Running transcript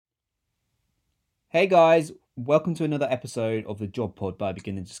Hey guys, welcome to another episode of the Job Pod by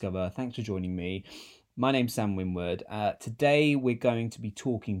Begin and Discover. Thanks for joining me. My name's Sam Winward. Today we're going to be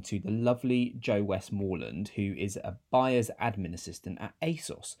talking to the lovely Jo Westmoreland, who is a buyer's admin assistant at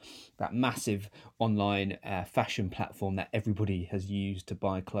ASOS, that massive online fashion platform that everybody has used to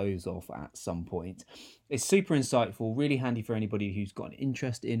buy clothes off at some point. It's super insightful, really handy for anybody who's got an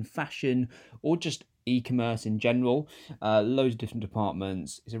interest in fashion or just e-commerce in general. Loads of different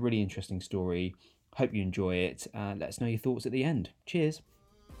departments. It's a really interesting story. Hope you enjoy it. Let us know your thoughts at the end. Cheers.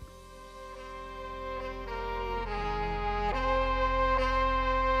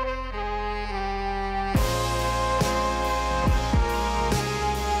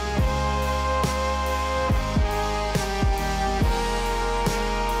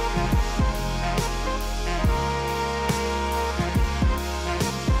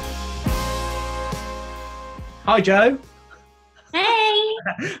 Hi, Joe. Hey.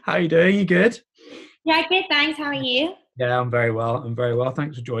 How are you doing? You good? Yeah, good, thanks. How are you? Yeah, I'm very well. I'm very well.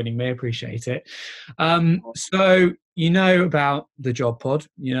 Thanks for joining me. Appreciate it. So you know about the Job Pod.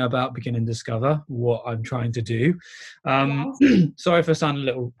 You know about Begin and Discover, what I'm trying to do. Yes. Sorry if I sound a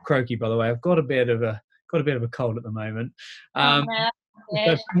little croaky, by the way. I've got a bit of a cold at the moment. Oh Um, no,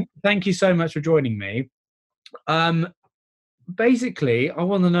 so good. thank you so much for joining me. Um, Basically, I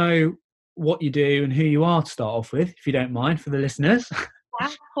want to know what you do and who you are to start off with, if you don't mind, for the listeners. Yeah,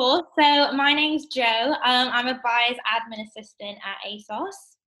 cool. So my name's Jo. I'm a buyer's admin assistant at ASOS.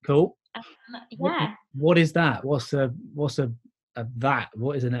 Cool. Um, What yeah, what is that? What's a that?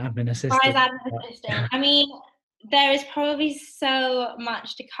 What is an admin buyer's assistant? admin assistant. I mean, there is probably so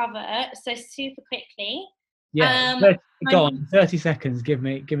much to cover. So super quickly. Yeah, Um, go kind on. 30 seconds. Give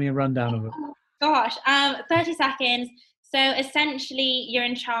me a rundown of it. oh gosh, 30 seconds. So essentially, you're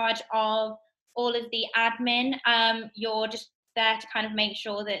in charge of all of the admin. You're just there to kind of make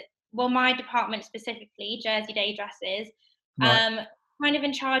sure that, well, my department specifically, Jersey Day dresses, Right. um, kind of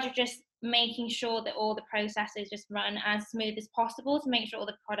in charge of just making sure that all the processes just run as smooth as possible to make sure all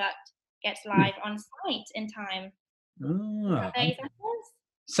the product gets live on site in time. Ah, 30 seconds?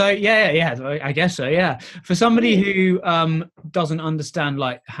 so yeah. I guess so. Yeah. For somebody Sweet. who doesn't understand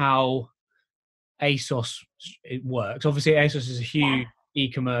like how ASOS it works, obviously ASOS is a Yeah, huge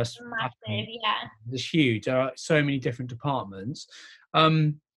e-commerce massive. platform. Yeah. It's huge. There are so many different departments.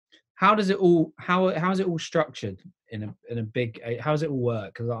 Um, how does it all? How is it all structured in a big? How does it all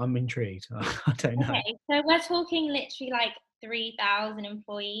work? Because I'm intrigued. I don't know. Okay, so we're talking literally like 3,000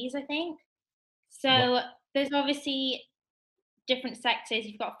 employees, I think. Right. So there's obviously different sectors.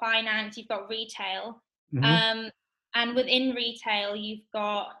 You've got finance, you've got retail, Hmm. um, and within retail, you've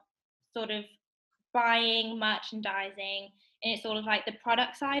got sort of buying, merchandising, and it's sort of like the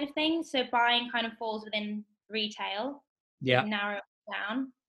product side of things. So buying kind of falls within retail, so you Yeah. can narrow it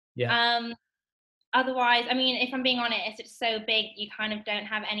down. Yeah. Um, Otherwise, I mean, if I'm being honest, it's so big, you kind of don't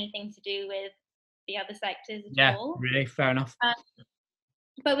have anything to do with the other sectors at Yeah. all. Really. Fair enough. Um,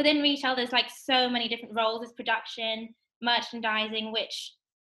 but within retail, there's like so many different roles. There's production, merchandising, which,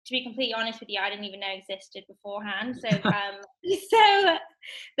 to be completely honest with you, I didn't even know existed beforehand. So, so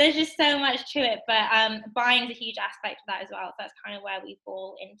there's just so much to it. But buying is a huge aspect of that as well. So that's kind of where we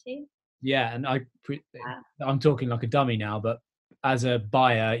fall into. Yeah. And Uh, I'm talking like a dummy now, but as a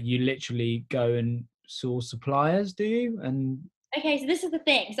buyer, you literally go and source suppliers, do you? And okay, so this is the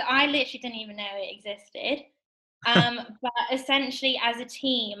thing. So I literally didn't even know it existed. But essentially, as a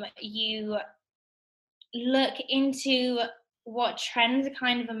team, you look into what trends are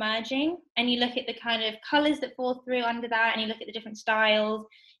kind of emerging, and you look at the kind of colors that fall through under that, and you look at the different styles.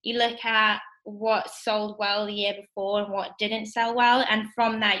 You look at what sold well the year before and what didn't sell well, and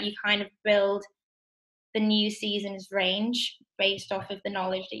from that, you kind of build the new season's range based off of the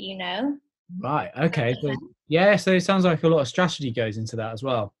knowledge that you know. right. Does that Okay. make So sense? yeah. So it sounds like a lot of strategy goes into that as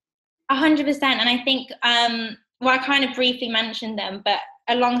well. 100%. And I think, well, I kind of briefly mentioned them, but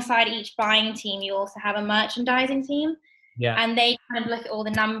alongside each buying team, you also have a merchandising team. Yeah. And they kind of look at all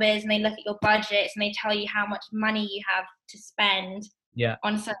the numbers and they look at your budgets and they tell you how much money you have to spend Yeah.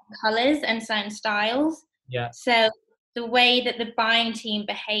 on certain colors and certain styles. Yeah. So the way that the buying team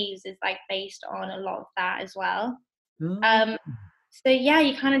behaves is like based on a lot of that as well. Mm, Um, so yeah,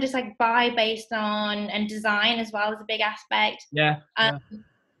 you kind of just like buy based on, and design as well as a big aspect. yeah. Um, Yeah.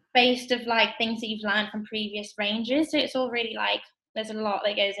 Based of like things that you've learned from previous ranges. So it's all really like there's a lot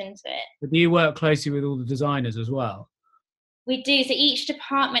that goes into it. But do you work closely with all the designers as well? We do. So each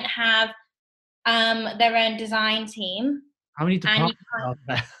department have their own design team, How many and you departments are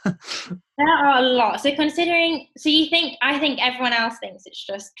there? there are a lot. So considering, so you think, I think everyone else thinks it's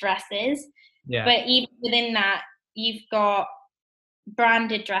just dresses, Yeah. but even within that, you've got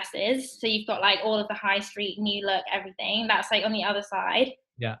branded dresses. So you've got like all of the high street, new look, everything. That's like on the other side.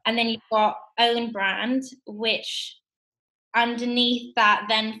 Yeah. And then you've got own brand, which underneath that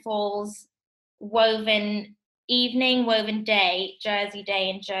then falls woven evening, woven day,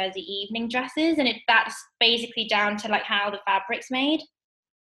 and jersey evening dresses. And that's basically down to like how the fabric's made.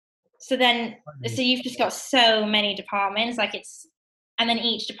 So then, so you've just got so many departments, like and then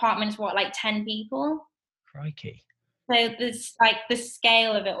each department is what, like 10 people? Crikey. So there's like the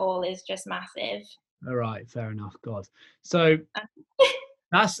scale of it all is just massive. All right, fair enough. God. So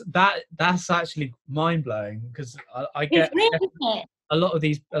that's actually mind blowing, because I It's get really a lot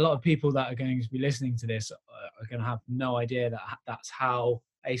of people that are going to be listening to this are going to have no idea that that's how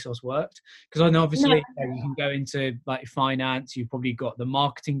ASOS worked. Because I know no, obviously you can go into like finance, you've probably got the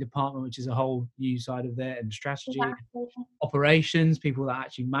marketing department, which is a whole new side of it, and strategy, exactly. operations, people that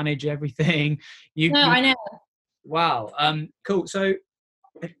actually manage everything. No, You I know. wow, cool. So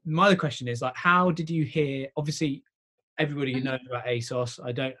my other question is, like, how did you hear? Obviously, everybody knows Mhm. about ASOS.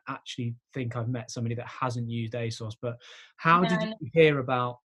 I don't actually think I've met somebody that hasn't used ASOS. But how No, did I you know. hear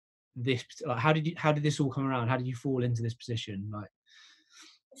about this? Like, how did this all come around? How did you fall into this position? Like,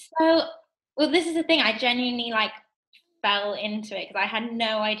 So, well, this is the thing. I genuinely like fell into it because I had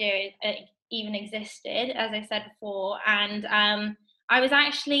no idea it even existed, as I said before. And I was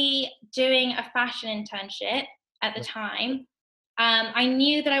actually doing a fashion internship at the time. I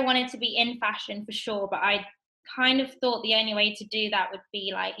knew that I wanted to be in fashion for sure, but I kind of thought the only way to do that would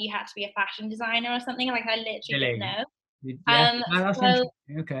be like you had to be a fashion designer or something. Like I literally didn't really? know. Yeah, Um, no, that's so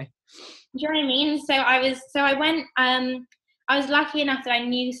interesting. Okay. do you know what I mean? I went. I was lucky enough that I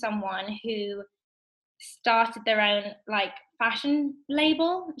knew someone who started their own like fashion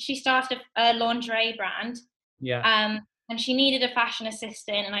label. She started a lingerie brand, Yeah, and she needed a fashion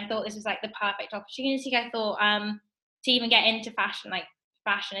assistant. And I thought this was like the perfect opportunity. I thought to even get into fashion, like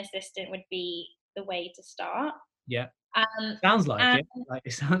fashion assistant would be the way to start. yeah. Um, Sounds like and it. Like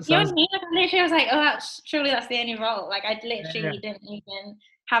it sounds. you know what Sounds. I mean? Like, literally, I was like, oh, that's the only role. Like, I Yeah, literally didn't even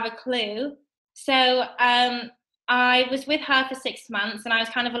have a clue. So, I was with her for 6 months, and I was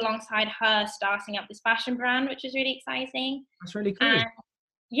kind of alongside her starting up this fashion brand, which was really exciting. that's really cool. And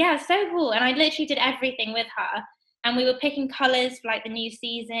yeah, so cool. And I literally did everything with her. And we were picking colours for like the new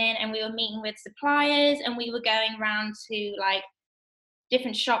season, and we were meeting with suppliers, and we were going around to like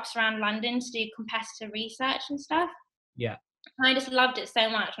different shops around London to do competitor research and stuff. Yeah. I just loved it so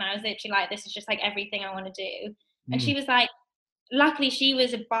much, and I was literally like, "This is just like everything I want to do." And Mm, she was like, luckily she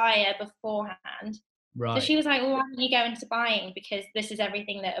was a buyer beforehand, so right. she was like, "Well, why don't you go into buying because this is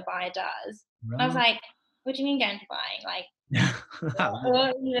everything that a buyer does." And I was Right. like, "What do you mean go into buying? Like, That-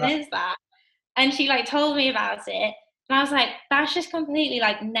 what even is that?" And she like told me about it, and I was like, "That's just completely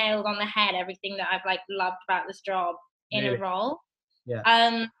like nailed on the head everything that I've like loved about this job in a really. role." Yeah.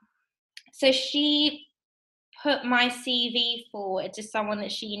 Um, so she put my CV forward to someone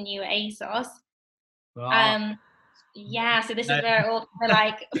that she knew at ASOS. Right. Um, yeah, so this is No, where it all kind of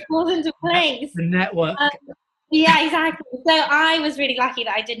like falls into place. the network. Um, yeah, exactly. So I was really lucky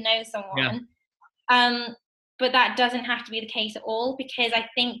that I did know Yeah. someone. Um, but that doesn't have to be the case at all because I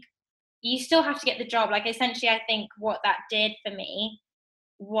think you still have to get the job. Like essentially, I think what that did for me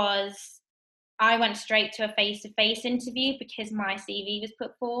was I went straight to a face-to-face interview because my CV was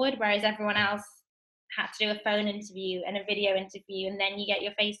put forward, whereas everyone else had to do a phone interview and a video interview, and then you get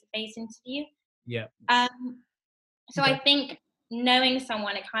your face-to-face interview. Yeah. Um, so Okay. I think knowing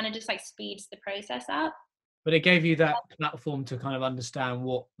someone, it kind of just like speeds the process up. But it gave you that platform to kind of understand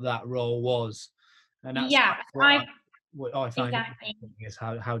what that role was, and that's Yeah, I what I find exactly. interesting is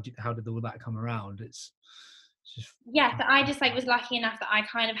how did all that come around? It's just Yeah, so I just like was lucky enough that I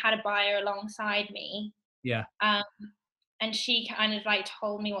kind of had a buyer alongside me. yeah, Um, and she kind of like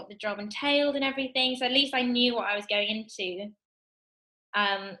told me what the job entailed and everything. So at least I knew what I was going into.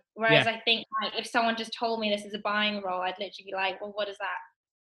 yeah, Whereas I think like if someone just told me this is a buying role, I'd literally be like, well, what is that?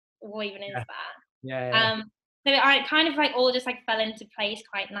 What even is yeah, that? yeah, So I kind of like all just like fell into place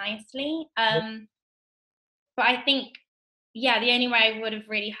quite nicely. yeah, But I think, yeah, the only way I would have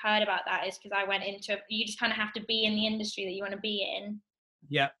really heard about that is because I went into, you just kind of have to be in the industry that you want to be in.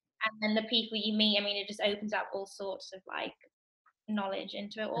 yeah, And then the people you meet, I mean, it just opens up all sorts of like knowledge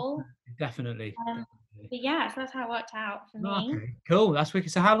into it all. definitely, Um, definitely. but yeah, so that's how it worked out for me. Okay, cool. That's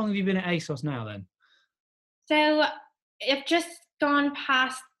wicked. So how long have you been at ASOS now then? So I've just gone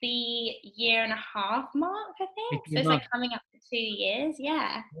past the year and a half mark, I think. So 18 it's like months. coming up to 2 years.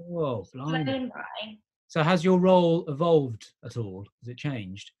 Yeah, Whoa, it's blimey. flown by. So has your role evolved at all? Has it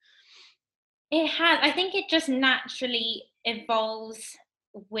changed? It has. I think it just naturally evolves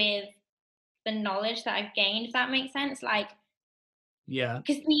with the knowledge that I've gained, if that makes sense. Like Yeah.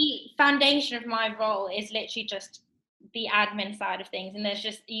 because the foundation of my role is literally just the admin side of things, and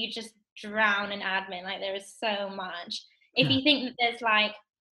you just drown in admin. Like there is so much. If you think that there's like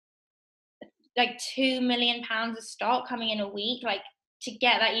 £2 million of stock coming in a week, like to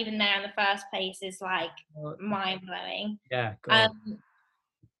get that even there in the first place is like Well, mind blowing. yeah, God. Um,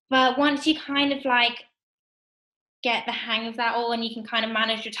 but once you kind of like get the hang of that all and you can kind of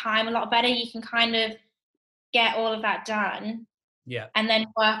manage your time a lot better, you can kind of get all of that done Yeah. and then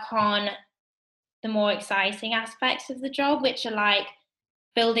work on the more exciting aspects of the job, which are like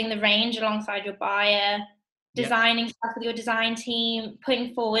building the range alongside your buyer, Yeah. designing stuff with your design team,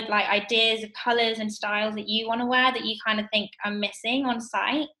 putting forward like ideas of colors and styles that you want to wear that you kind of think are missing on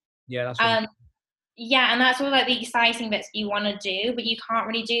site. Yeah, that's really Um, yeah, and that's all like the exciting bits you want to do, but you can't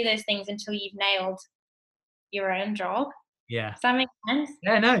really do those things until you've nailed your own job. yeah. Does that make sense?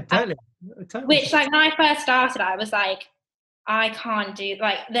 Yeah, no, Um, totally. Totally. which, like, when I first started, I was like, I can't do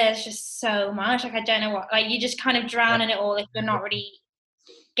like. There's just so much. Like, I don't know what. Like, you just kind of drown in it all if you're not really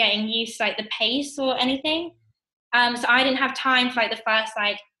getting used to like the pace or anything. So I didn't have time for like the first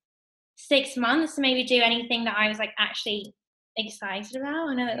like 6 months to maybe do anything that I was like actually excited about.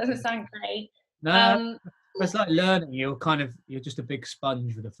 I know that doesn't sound great. No, Um, it's like learning. You're just a big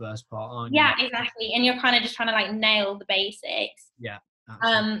sponge for the first part, aren't you? yeah, exactly. And you're kind of just trying to like nail the basics. Yeah,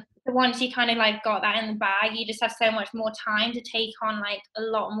 absolutely. So once you kind of like got that in the bag, you just have so much more time to take on like a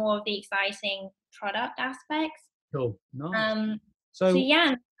lot more of the exciting product aspects. Cool. Nice. Um, so So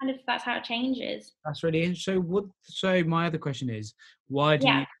yeah, kind of that's how it changes. that's really interesting. So my other question is,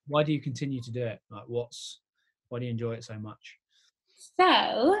 Yeah. why do you continue to do it? Like why do you enjoy it so much?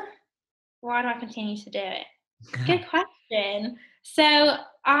 So why do I continue to do it? Good question. So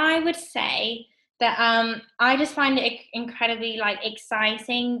I would say that I just find it incredibly like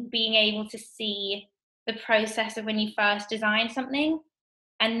exciting being able to see the process of when you first design something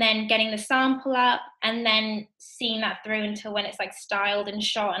and then getting the sample up and then seeing that through until when it's like styled and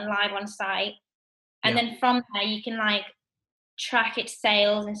shot and live on site. And Yeah, then from there you can like track its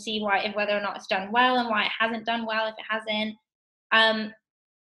sales and see whether or not it's done well and why it hasn't done well if it hasn't. Um,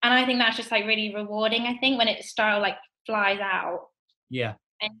 and I think that's just like really rewarding. I think when its style like flies out yeah.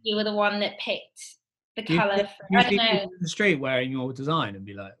 and you were the one that picked the Do you color see, for, do you I don't see know. people in the street wearing your design and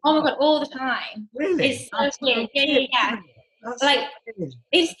be like, Oh oh, my god, all the time. really? It's so That's so weird. Yeah, weird, yeah, yeah. isn't it? That's so Like weird.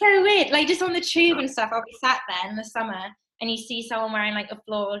 it's so weird. Like just on the tube and stuff, I'll be sat there in the summer and you see someone wearing like a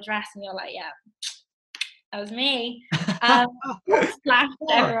floral dress and you're like, yeah, that was me. Um, Splash to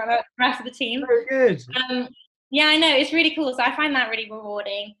Oh, everyone, the rest of the team. very good. Um, yeah, I know it's really cool. So I find that really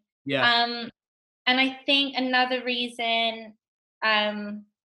rewarding. Yeah, Um, and I think another reason, um,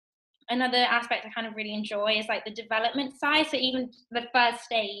 another aspect I kind of really enjoy is like the development side. So even the first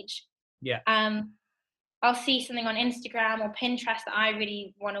stage, yeah, um, I'll see something on Instagram or Pinterest that I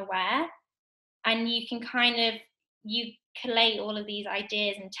really want to wear, and you can kind of you collate all of these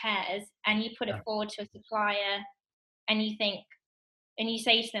ideas and tears, and you put it yeah, forward to a supplier, and you think, and you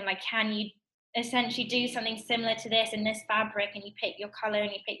say to them like, can you essentially do something similar to this in this fabric, and you pick your color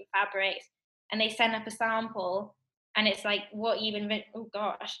and you pick your fabrics, and they send up a sample, and it's like what you envisioned,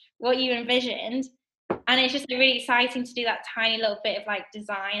 and it's just really exciting to do that tiny little bit of like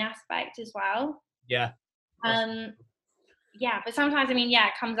design aspect as well. yeah. That's Um, yeah, but sometimes I mean, yeah,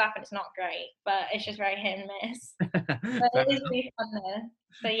 it comes up and it's not great, but it's just very hit and miss. But fair it is enough. really fun though.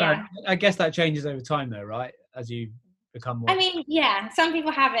 So Fair yeah. enough. I guess that changes over time, though, right? As you become more I mean, yeah, some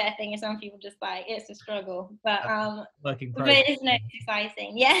people have it, I think, and some people just like it's a struggle. working But progress. it is no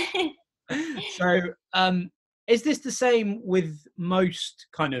exciting. Yeah. So, is this the same with most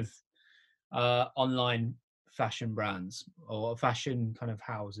kind of online fashion brands or fashion kind of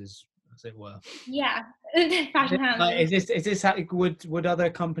houses, as it were? Yeah. Fashion Like, houses. is this how, would other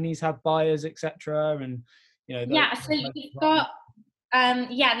companies have buyers, etc., and those Yeah, so types you've of got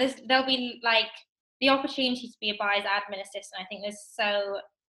requirements? yeah, there'll be like the opportunity to be a buyer's admin assistant. I think there's so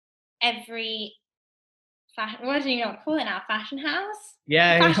every what do you not call it now? Fashion house?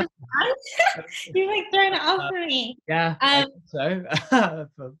 Yeah, Fashion brand? You've like thrown it off uh, for me. yeah, I Um, guess so.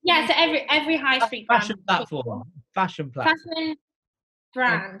 yeah, so every high street brand Fashion platform, fashion platform. fashion Uh,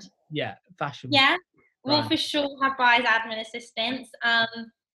 brand, yeah, fashion yeah, will brand. for sure have buyer's admin assistants.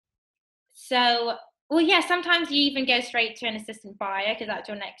 So well, yeah, sometimes you even go straight to an assistant buyer because that's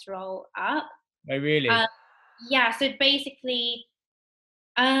your next role up. Oh, really? Um, yeah, so basically,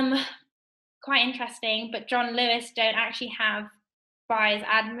 um, quite interesting, but John Lewis don't actually have buyers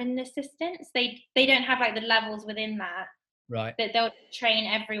admin assistants. They don't have like the levels within Right. that they'll train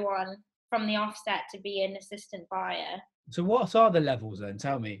everyone from the offset to be an assistant buyer. So what are the levels then?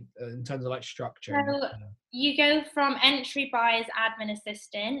 Tell me in terms of like structure. And, So you go from entry buyer's admin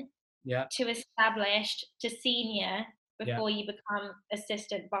assistant yeah, to established to senior yeah. before you become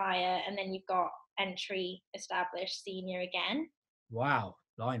assistant buyer, and then you've got entry, established, senior again. Wow,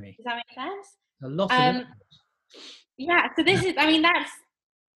 blimey, Does that make sense? a lot of Um, levels. yeah, so this is, I mean, that's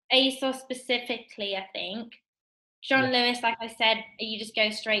ASOS specifically, I think. Yeah, John Lewis, like I said, you just go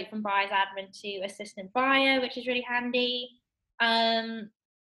straight from buyer's admin to assistant buyer, which is really handy. Um,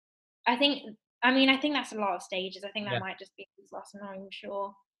 I think, I mean, I think that's a lot of stages. I think that yeah. might just be lost. I'm not even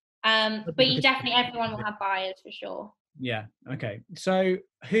sure. That'd be But you good. definitely, everyone will have buyers for sure. Yeah. Okay. So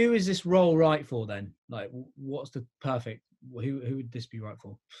who is this role right for then? Like, what's the perfect? Who would this be right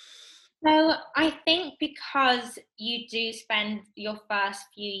for? So I think because you do spend your first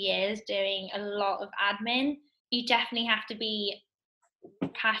few years doing a lot of admin, you definitely have to be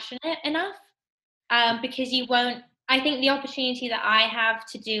passionate enough, because you won't. I think the opportunity that I have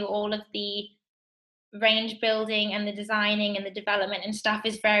to do all of the range building and the designing and the development and stuff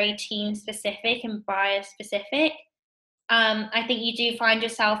is very team specific and buyer specific. I think you do find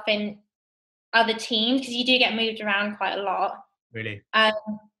yourself in other teams because you do get moved around quite a lot. Really? Um,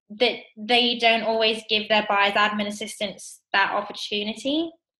 that they don't always give their buyers admin assistants that opportunity.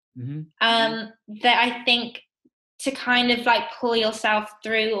 Mm-hmm. That I think to kind of like pull yourself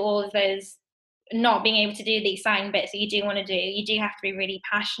through all of those not being able to do the exciting bits that you do want to do, you do have to be really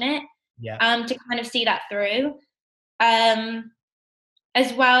passionate, Yeah. to kind of see that through. Um,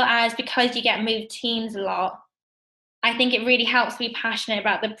 as well as because you get moved teams a lot, I think it really helps to be passionate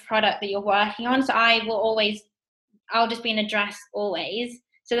about the product that you're working on. So I'll just be in a dress always.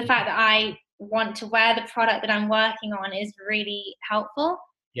 So the fact that I want to wear the product that I'm working on is really helpful.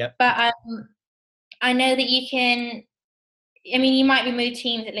 Yep. But I know that you can, I mean, you might be moved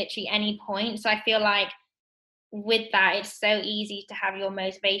teams at literally any point. So I feel like with that, it's so easy to have your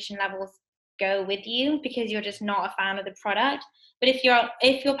motivation levels go with you because you're just not a fan of the product. But if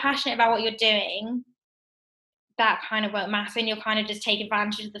you're passionate about what you're doing, that kind of won't matter, and you'll kind of just take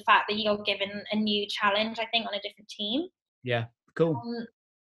advantage of the fact that you're given a new challenge, I think, on a different team. Yeah. Cool.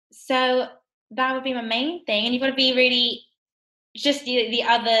 So that would be my main thing, and you've got to be really just the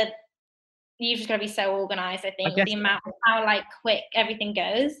other. You've just got to be so organized, I I think, with guess. the amount of how like quick everything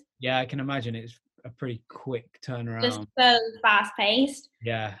goes. Yeah, I can imagine it's a pretty quick Just turnaround. so fast paced.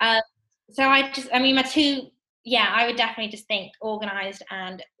 Yeah. Um, so I mean, my two, yeah, I would definitely just think organized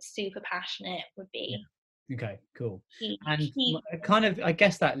and super passionate would Yeah. be Okay, cool. key. And Key. kind of, I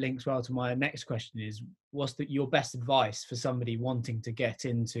guess that links well to my next question is, what's your best advice for somebody wanting to get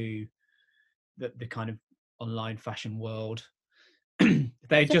into the kind of online fashion world? If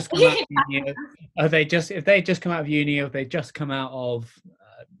they just come out of uni, are they just if they just come out of uni, or if they just come out of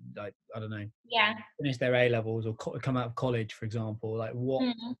like I don't know, Yeah. finish their A levels or come out of college, for example, like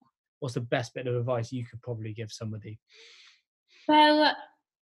Mm. what's the best bit of advice you could probably give somebody? So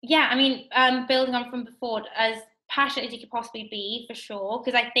yeah, I mean, building on from before, as passionate as you could possibly be, for sure,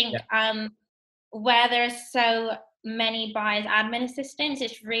 because I think Yeah, where there are so many buyers admin assistants,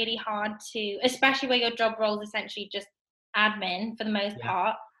 it's really hard to, especially where your job role is essentially just admin for the most yeah,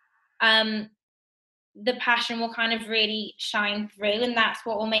 part. Um, the passion will kind of really shine through, and that's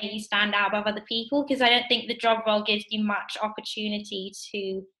what will make you stand out above other people. Because I don't think the job role gives you much opportunity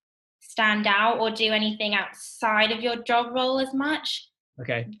to stand out or do anything outside of your job role as much.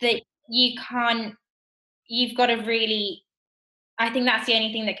 okay, That you can't, you've got to really, I think that's the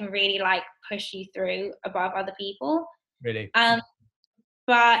only thing that can really like push you through above other people. really, um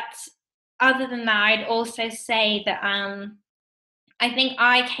but other than that, I'd also say that I think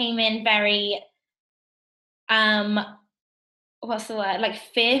I came in very um what's the word, like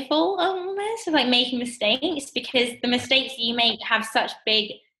fearful almost of like making mistakes, because the mistakes you make have such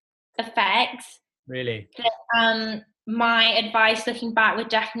big effects really, that my advice looking back would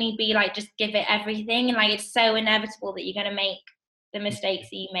definitely be like just give it everything, and like it's so inevitable that you're going to make the mistakes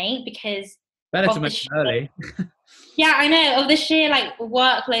that you make because better to of the make them early. yeah, I know, of the sheer like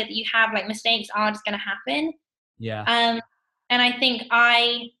workload that you have. Like mistakes are just going to happen. Yeah, um and I think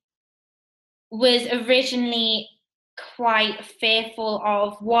I was originally quite fearful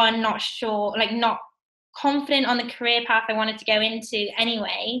of, one, not sure, like not confident on the career path I wanted to go into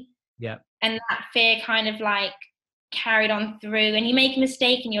anyway. yeah, And that fear kind of like carried on through, and you make a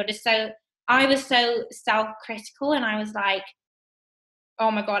mistake and you're just so, I was so self-critical, and I was like, oh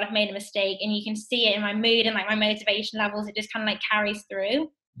my god, I've made a mistake, and you can see it in my mood and like my motivation levels. It just kind of like carries through.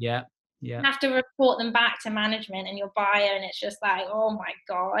 yeah, yeah. You have to report them back to management and your buyer, and it's just like, oh my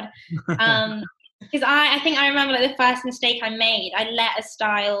god. Because I think I remember like the first mistake I made, I let a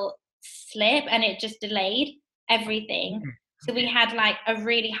style slip and it just delayed, everything. So we had like a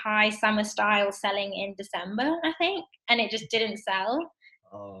really high summer style selling in December, I think, and it just didn't sell.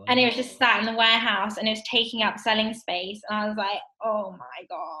 Oh, And it was just sat in the warehouse and it was taking up selling space. And I was like, oh my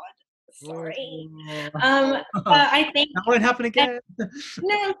God, sorry. But I think that won't happen again.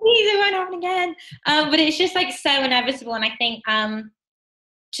 no, please, it won't happen again. But it's just like so inevitable. And I think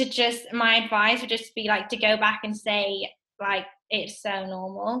to just, my advice would just be like to go back and say, like, it's so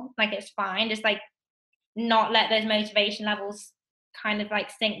normal, like it's fine. Just like not let those motivation levels kind of like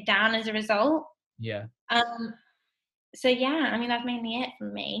sink down as a result. Yeah. So yeah, I mean that's mainly it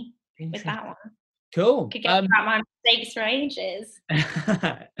from me with that one. Cool. Could go about my mistakes for ages.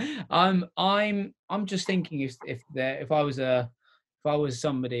 I'm just thinking if I was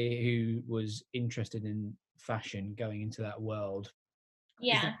somebody who was interested in fashion going into that world, is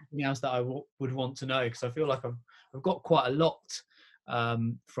there Yeah. anything else that I would want to know? Because I feel like I've got quite a lot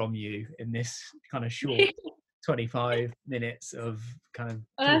from you in this kind of short 25 minutes of kind of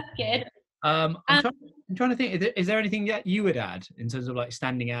Well, talk. that's good. I'm trying to think. Is there anything that you would add in terms of like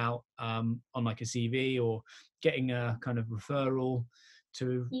standing out on like a CV or getting a kind of referral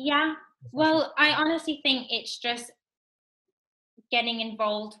to? Yeah. Well, I honestly think it's just getting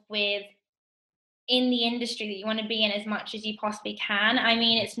involved with in the industry that you want to be in as much as you possibly can. I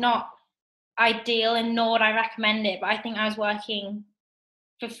mean, it's not ideal and nor would I recommend it, but I think I was working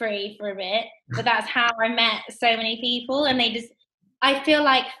for free for a bit, but that's how I met so many people. And I feel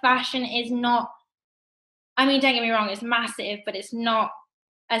like fashion is not, I mean, don't get me wrong, it's massive, but it's not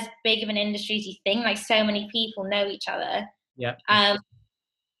as big of an industry as you think. Like so many people know each other. Yeah.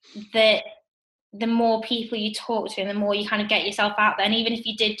 That the more people you talk to and the more you kind of get yourself out there. And even if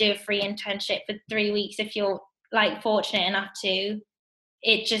you did do a free internship for 3 weeks, if you're like fortunate enough to,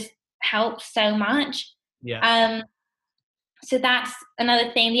 it just helps so much. Yeah. So that's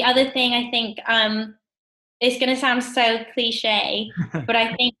another thing. The other thing I think, it's going to sound so cliche, but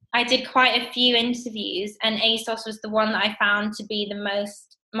I think I did quite a few interviews and ASOS was the one that I found to be the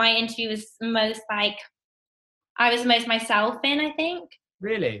most, my interview was most like, I was the most myself in, I think.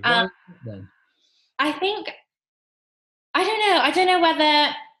 Really? Why then? I think, I don't know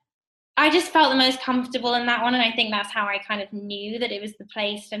whether I just felt the most comfortable in that one. And I think that's how I kind of knew that it was the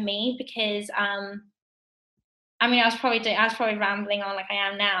place for me because, I mean, I was probably rambling on like I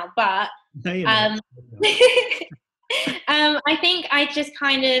am now, but No, you're not. I think I just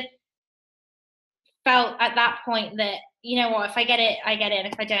kind of felt at that point that, you know what, if I get it, I get it.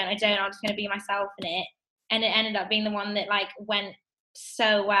 And if I don't, I don't. I'm just going to be myself in it. And it ended up being the one that like went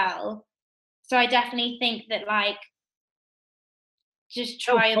so well. So I definitely think that like just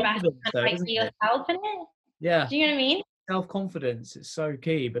try your best to Self-confidence kind of though, like isn't be it? yourself in it. Yeah. Do you know what I mean? Self-confidence is so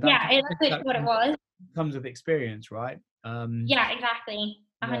key, but Yeah, that's literally that what it was. comes with experience, right? Yeah, exactly.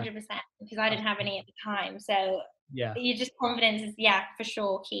 Yeah. 100%. Because I didn't have any at the time. So Yeah. you just confidence is, yeah, for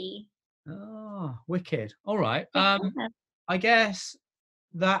sure key. Oh, wicked. All right. Yeah. I guess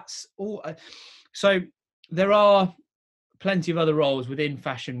that's all. So there are plenty of other roles within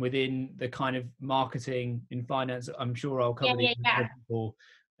fashion, within the kind of marketing in finance. I'm sure I'll Yeah, cover these yeah, with yeah. other people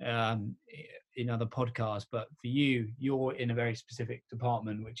um, in other podcasts. But for you, you're in a very specific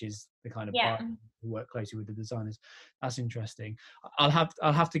department, which is the kind of Yeah. who work closely with the designers. That's interesting. I'll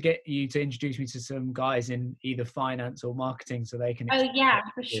have to get you to introduce me to some guys in either finance or marketing, so they can. Oh yeah,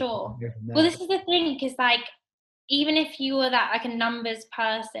 explain for it sure. and go from Well, there. this is the thing, because like even if you were that like a numbers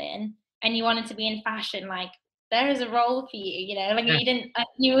person and you wanted to be in fashion, like there is a role for you, you know, like Yeah.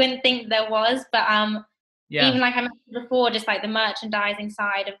 you wouldn't think there was, but Yeah. even like I mentioned before, just like the merchandising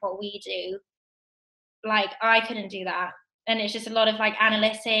side of what we do, like I couldn't do that. And it's just a lot of like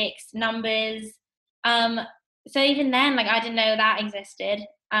analytics, numbers. Um, so even then, like I didn't know that existed.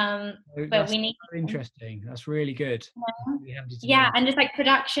 But That's we need so interesting. That's really good. them. Really handy to know. Yeah, and just like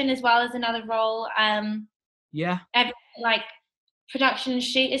production as well as another role. Yeah. Like production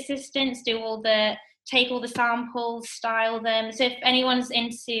shoot assistants take all the samples, style them. So if anyone's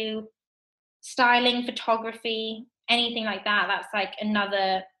into styling, photography, anything like that, that's like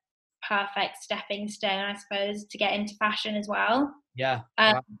another perfect stepping stone, I suppose, to get into fashion as well. Yeah.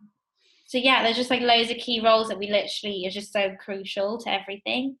 Um, Wow. so yeah, there's just like loads of key roles that we literally are just so crucial to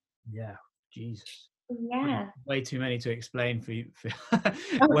everything. Yeah. Jesus. Yeah. Way too many to explain for you.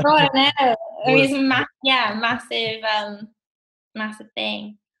 Oh Way god, I know. I more mean, than- massive, massive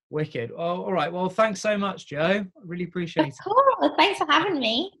thing. wicked. Oh, all right. Well, thanks so much, Joe. I really Of appreciate it. course. Thanks for having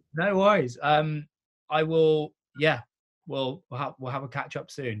me. No worries. I will. Yeah. We'll have a catch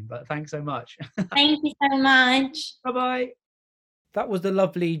up soon. But thanks so much. Thank you so much. Bye bye. That was the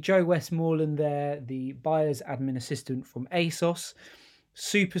lovely Joe Westmoreland there, the buyer's admin assistant from ASOS.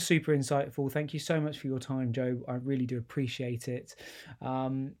 Super, super insightful. Thank you so much for your time, Joe. I really do appreciate it.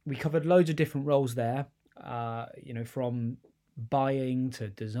 We covered loads of different roles there, from buying to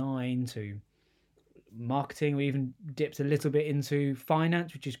design to marketing. We even dipped a little bit into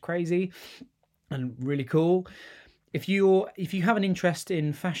finance, which is crazy and really cool. If you have an interest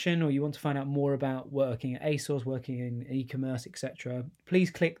in fashion, or you want to find out more about working at ASOS, working in e-commerce, etc.,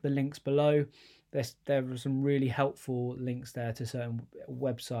 please click the links below. There are some really helpful links there to certain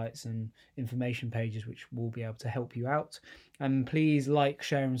websites and information pages which will be able to help you out. And please like,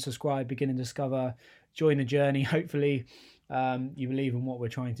 share, and subscribe. Begin and discover. Join the journey. Hopefully, you believe in what we're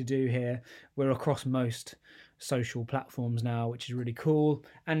trying to do here. We're across most social platforms now, which is really cool.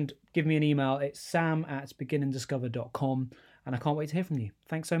 And give me an email. It's sam@beginanddiscover.com. And I can't wait to hear from you.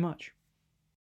 Thanks so much.